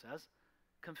Bible says.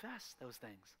 Confess those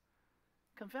things.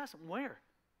 Confess them. Where?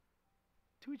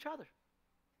 To each other.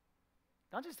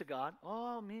 Not just to God.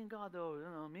 Oh, me and God,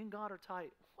 though. Me and God are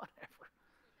tight. Whatever.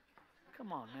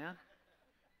 Come on, man.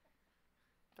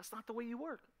 That's not the way you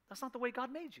work. That's not the way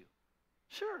God made you.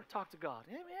 Sure, talk to God.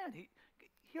 Amen.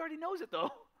 He already knows it,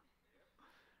 though.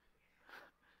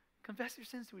 Confess your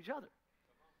sins to each other.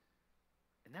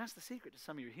 And that's the secret to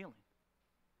some of your healing.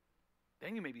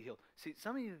 Then you may be healed. See,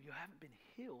 some of you haven't been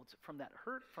healed from that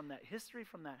hurt, from that history,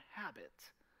 from that habit.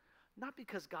 Not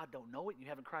because God don't know it and you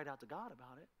haven't cried out to God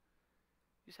about it.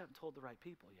 You just haven't told the right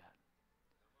people yet.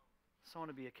 So I want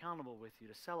to be accountable with you,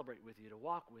 to celebrate with you, to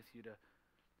walk with you,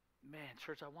 man,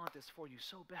 church, I want this for you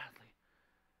so badly.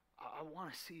 I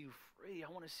want to see you free.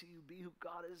 I want to see you be who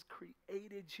God has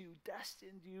created you,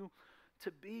 destined you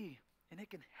to be. And it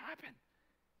can happen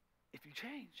if you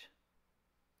change.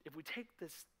 If we take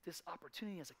this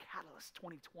opportunity as a catalyst,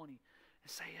 2020, and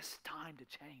say it's time to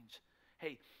change.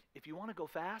 Hey, if you want to go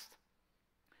fast,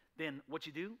 then what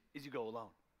you do is you go alone.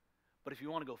 But if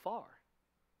you want to go far,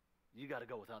 you got to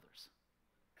go with others.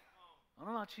 I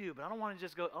don't know about you, but I don't want to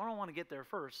just go, I don't want to get there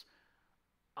first.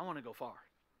 I want to go far.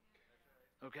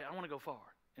 Okay, I want to go far.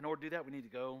 In order to do that, we need to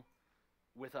go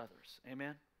with others.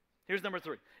 Amen? Here's number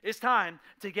 3. It's time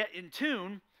to get in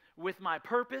tune with my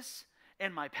purpose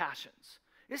and my passions.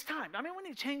 It's time. I mean, we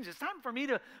need to change. It's time for me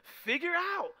to figure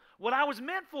out what I was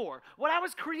meant for, what I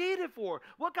was created for,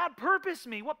 what God purposed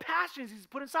me, what passions He's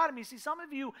put inside of me. See, some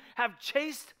of you have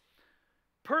chased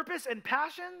purpose and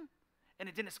passion, and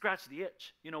it didn't scratch the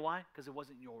itch. You know why? Because it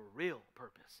wasn't your real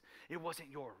purpose. It wasn't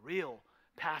your real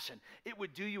passion. It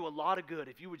would do you a lot of good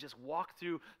if you would just walk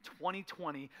through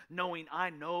 2020 knowing I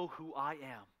know who I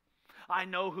am. I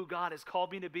know who God has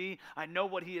called me to be. I know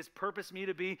what He has purposed me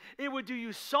to be. It would do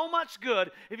you so much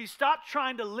good if you stopped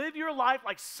trying to live your life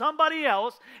like somebody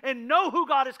else and know who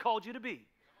God has called you to be.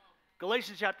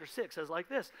 Galatians chapter 6 says like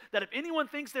this, that if anyone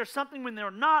thinks there's something when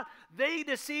they're not, they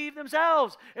deceive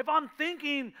themselves. If I'm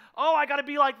thinking, oh, I got to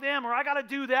be like them, or I got to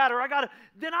do that, or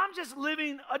then I'm just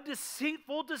living a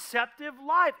deceitful, deceptive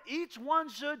life. Each one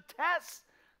should test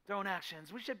their own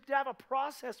actions. We should have a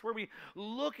process where we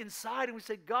look inside and we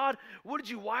say, God, what did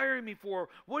you wire me for?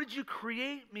 What did you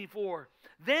create me for?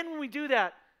 Then when we do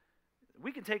that,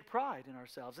 we can take pride in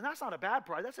ourselves. And that's not a bad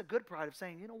pride. That's a good pride of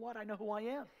saying, you know what? I know who I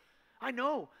am. I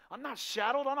know. I'm not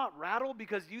shadowed. I'm not rattled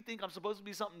because you think I'm supposed to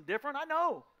be something different. I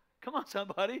know. Come on,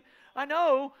 somebody. I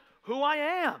know who I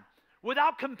am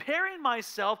without comparing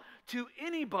myself to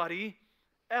anybody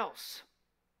else.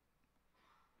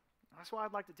 That's why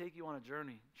I'd like to take you on a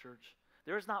journey, church.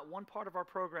 There is not one part of our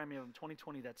programming in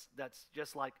 2020 that's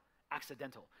just like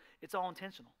accidental. It's all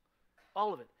intentional,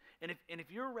 all of it. And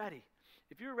if you're ready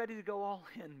to go all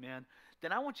in, man,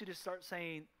 then I want you to start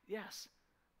saying yes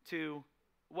to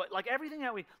what, like everything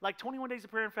that like 21 days of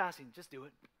prayer and fasting. Just do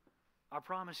it. I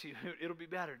promise you, it'll be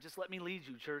better. Just let me lead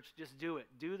you, church. Just do it.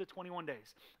 Do the 21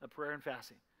 days of prayer and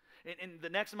fasting. In the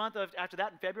next month after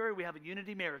that, in February, we have a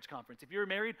Unity Marriage Conference. If you're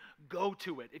married, go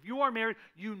to it. If you are married,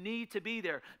 you need to be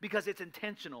there because it's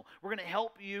intentional. We're going to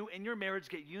help you in your marriage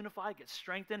get unified, get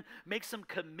strengthened, make some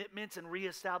commitments, and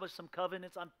reestablish some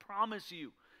covenants. I promise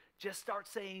you, just start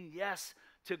saying yes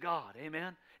to God.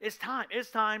 Amen? It's time. It's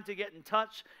time to get in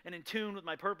touch and in tune with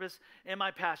my purpose and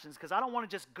my passions, because I don't want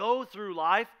to just go through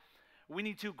life. We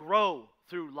need to grow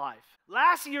through life.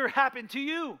 Last year happened to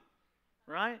you,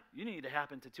 right? You need to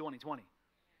happen to 2020.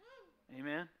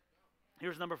 Amen?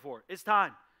 Here's number 4. It's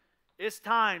time. It's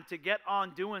time to get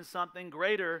on doing something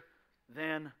greater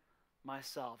than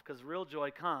myself, because real joy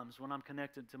comes when I'm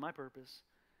connected to my purpose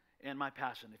and my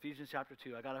passion. Ephesians chapter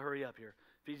 2. I got to hurry up here.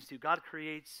 Ephesians 2. God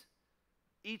creates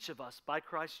each of us by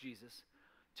Christ Jesus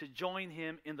to join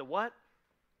him in the what?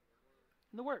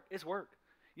 In the work. It's work.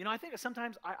 You know, I think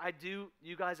sometimes I do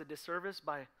you guys a disservice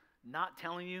by not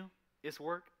telling you it's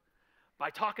work. By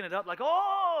talking it up like,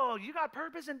 oh, you got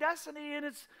purpose and destiny, and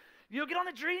it's, you know, get on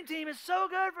the dream team. It's so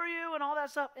good for you and all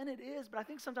that stuff. And it is. But I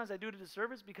think sometimes I do it a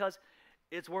disservice because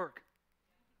it's work.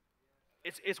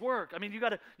 It's work. I mean, you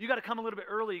gotta come a little bit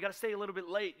early. You gotta stay a little bit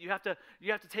late. You have to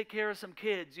take care of some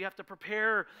kids. You have to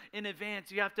prepare in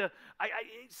advance. You have to.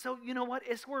 So you know what?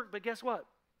 It's work. But guess what?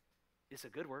 It's a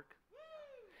good work.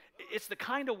 It's the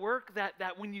kind of work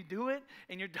that when you do it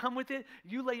and you're done with it,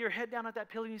 you lay your head down at that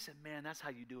pillow and you say, "Man, that's how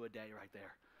you do a day right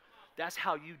there. That's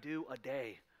how you do a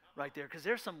day." Right there, because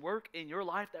there's some work in your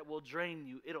life that will drain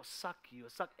you. It'll suck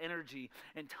energy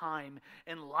and time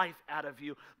and life out of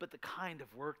you. But the kind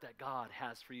of work that God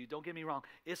has for you, don't get me wrong,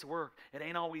 it's work. It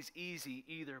ain't always easy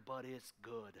either, but it's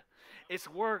good. It's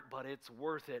work, but it's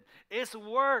worth it. It's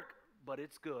work, but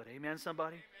it's good. Amen,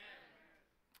 somebody? Amen.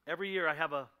 Every year I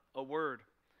have a word,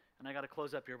 and I got to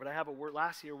close up here, but I have a word.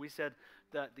 Last year we said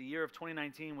that the year of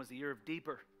 2019 was the year of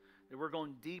deeper. That we're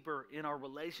going deeper in our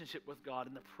relationship with God,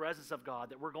 in the presence of God,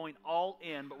 that we're going all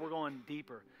in, but we're going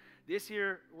deeper. This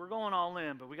year, we're going all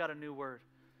in, but we got a new word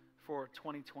for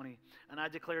 2020. And I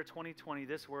declare 2020,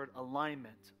 this word,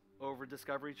 alignment, over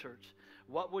Discovery Church.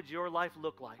 What would your life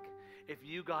look like if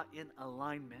you got in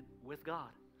alignment with God?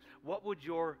 What would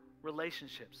your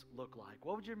relationships look like?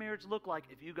 What would your marriage look like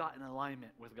if you got in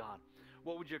alignment with God?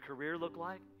 What would your career look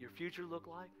like? Your future look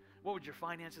like? What would your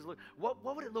finances look? What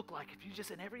would it look like if you just,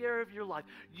 in every area of your life,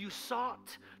 you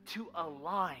sought to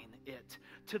align it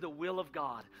to the will of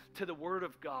God, to the Word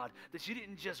of God, that you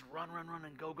didn't just run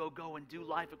and go and do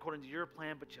life according to your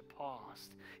plan, but you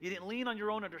paused. You didn't lean on your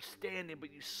own understanding,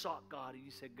 but you sought God, and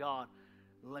you said, God,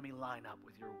 let me line up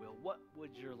with your will. What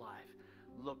would your life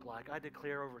look like? I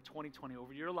declare over 2020,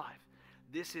 over your life,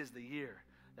 this is the year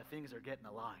that things are getting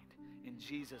aligned. In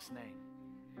Jesus' name.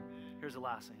 Here's the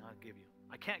last thing I'll give you.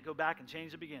 I can't go back and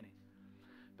change the beginning,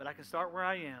 but I can start where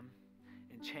I am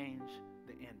and change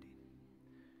the ending.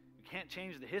 You can't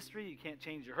change the history. You can't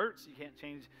change your hurts. You can't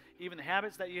change even the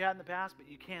habits that you had in the past, but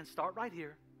you can start right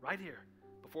here,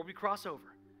 before we cross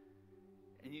over,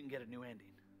 and you can get a new ending.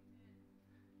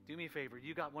 Do me a favor.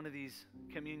 You got one of these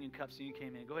communion cups and you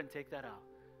came in. Go ahead and take that out.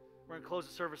 We're going to close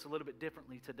the service a little bit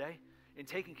differently today. In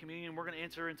taking communion, we're going to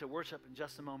enter into worship in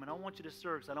just a moment. I want you to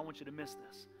stir because I don't want you to miss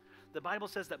this. The Bible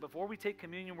says that before we take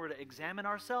communion, we're to examine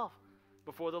ourselves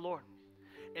before the Lord.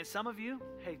 And some of you,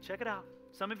 hey, check it out.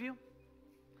 Some of you,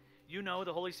 you know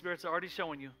the Holy Spirit's already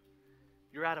showing you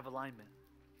you're out of alignment.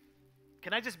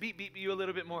 Can I just beat you a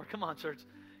little bit more? Come on, church.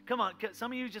 Come on.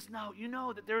 Some of you just know, you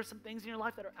know that there are some things in your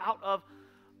life that are out of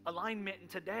alignment. And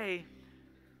today,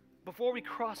 before we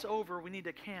cross over, we need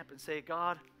to camp and say,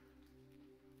 God,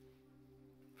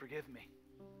 forgive me.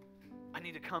 I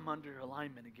need to come under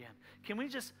alignment again. Can we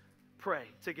just pray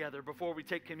together before we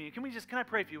take communion? Can I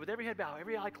pray for you with every head bowed,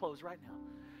 every eye closed right now?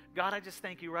 God, I just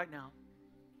thank you right now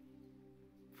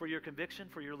for your conviction,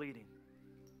 for your leading.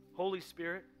 Holy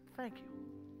Spirit, thank you.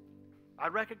 I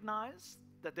recognize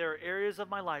that there are areas of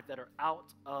my life that are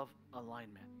out of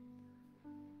alignment,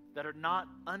 that are not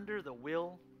under the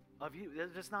will of you.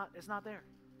 It's not there.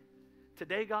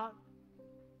 Today, God,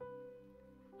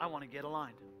 I want to get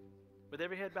aligned. With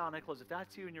every head bowed and eye closed, if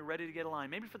that's you and you're ready to get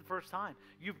aligned, maybe for the first time,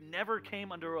 you've never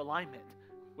came under alignment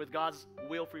with God's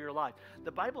will for your life.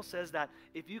 The Bible says that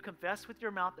if you confess with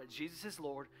your mouth that Jesus is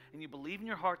Lord and you believe in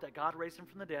your heart that God raised him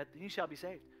from the dead, then you shall be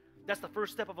saved. That's the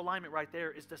first step of alignment right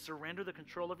there, is to surrender the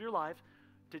control of your life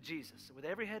to Jesus. So with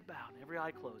every head bowed and every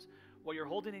eye closed, what you're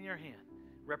holding in your hand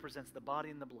represents the body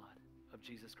and the blood of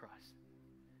Jesus Christ.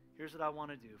 Here's what I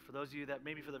want to do. For those of you that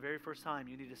maybe for the very first time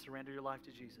you need to surrender your life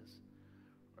to Jesus,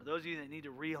 or those of you that need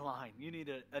to realign, you need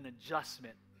an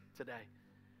adjustment today.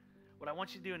 what I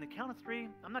want you to do in the count of 3,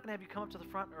 I'm not going to have you come up to the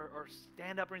front or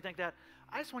stand up or anything like that.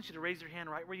 I just want you to raise your hand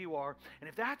right where you are. And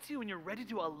if that's you and you're ready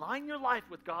to align your life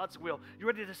with God's will, you're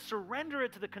ready to surrender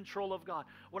it to the control of God,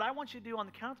 what I want you to do on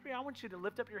the count of 3, I want you to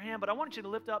lift up your hand, but I want you to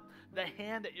lift up the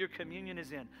hand that your communion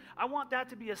is in. I want that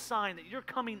to be a sign that you're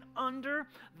coming under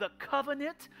the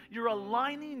covenant. You're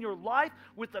aligning your life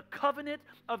with the covenant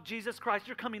of Jesus Christ.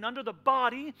 You're coming under the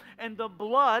body and the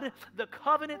blood, the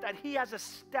covenant that he has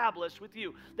established with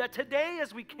you. That today,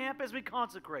 as we camp, as we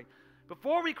consecrate,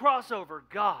 before we cross over,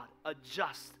 God,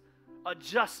 adjust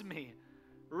me,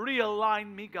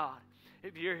 realign me, God.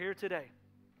 If you're here today,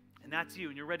 and that's you,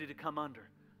 and you're ready to come under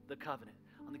the covenant,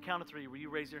 on the count of 3, will you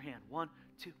raise your hand? 1,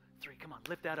 2, 3. Come on,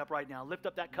 lift that up right now. Lift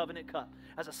up that covenant cup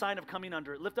as a sign of coming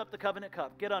under it. Lift up the covenant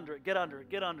cup. Get under it, get under it,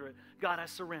 get under it. God, I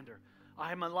surrender.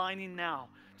 I am aligning now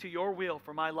to your will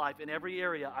for my life in every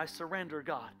area. I surrender,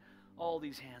 God. All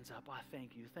these hands up. I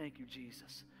thank you. Thank you,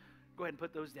 Jesus. Go ahead and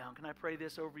put those down. Can I pray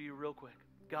this over you real quick?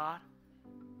 God,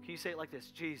 can you say it like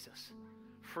this? Jesus,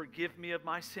 forgive me of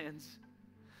my sins.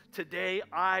 Today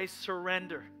I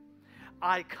surrender.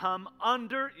 I come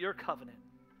under your covenant.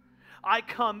 I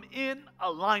come in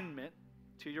alignment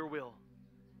to your will.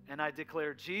 And I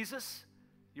declare, Jesus,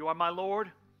 you are my Lord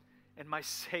and my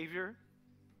Savior,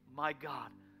 my God.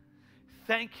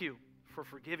 Thank you for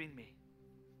forgiving me,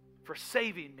 for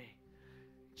saving me.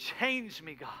 Change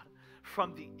me, God,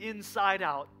 from the inside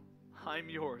out. I'm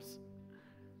yours.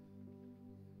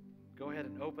 Go ahead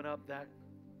and open up that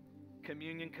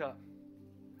communion cup.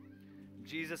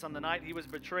 Jesus, on the night he was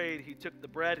betrayed, he took the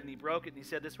bread and he broke it and he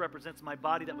said, this represents my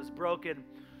body that was broken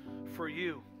for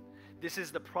you. This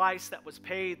is the price that was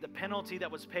paid, the penalty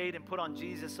that was paid and put on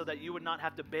Jesus so that you would not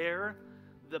have to bear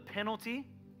the penalty,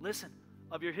 listen,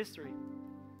 of your history,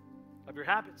 of your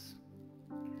habits,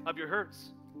 of your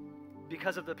hurts,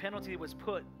 because of the penalty was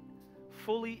put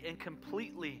fully and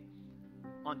completely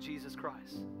on Jesus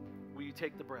Christ. Will you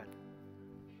take the bread?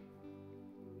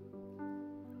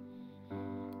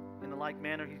 In the like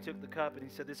manner, he took the cup and he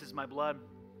said, this is my blood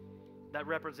that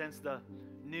represents the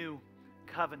new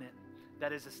covenant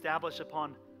that is established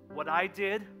upon what I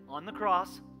did on the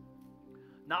cross,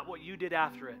 not what you did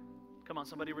after it. Come on,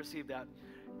 somebody receive that.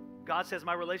 God says,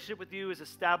 my relationship with you is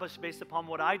established based upon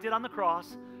what I did on the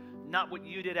cross, not what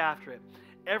you did after it.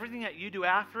 Everything that you do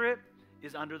after it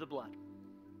is under the blood.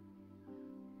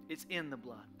 It's in the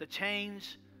blood. The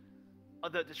change,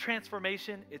 the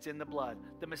transformation, it's in the blood.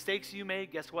 The mistakes you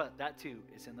made, guess what? That too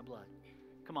is in the blood.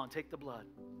 Come on, take the blood.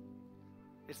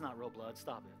 It's not real blood.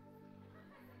 Stop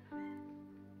it.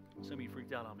 Some of you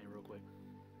freaked out on me real quick.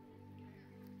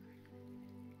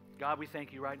 God, we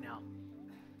thank you right now.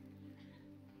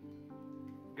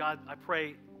 God, I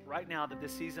pray right now that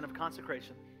this season of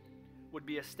consecration would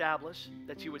be established,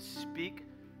 that you would speak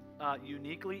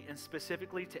uniquely and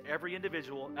specifically to every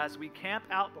individual as we camp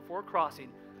out before crossing.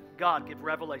 God, give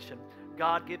revelation.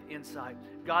 God, give insight.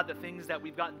 God, the things that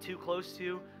we've gotten too close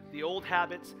to, the old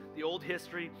habits, the old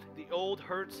history, the old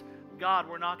hurts, God,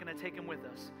 we're not going to take them with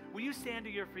us. Will you stand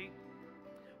to your feet?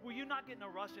 Will you not get in a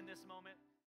rush in this moment?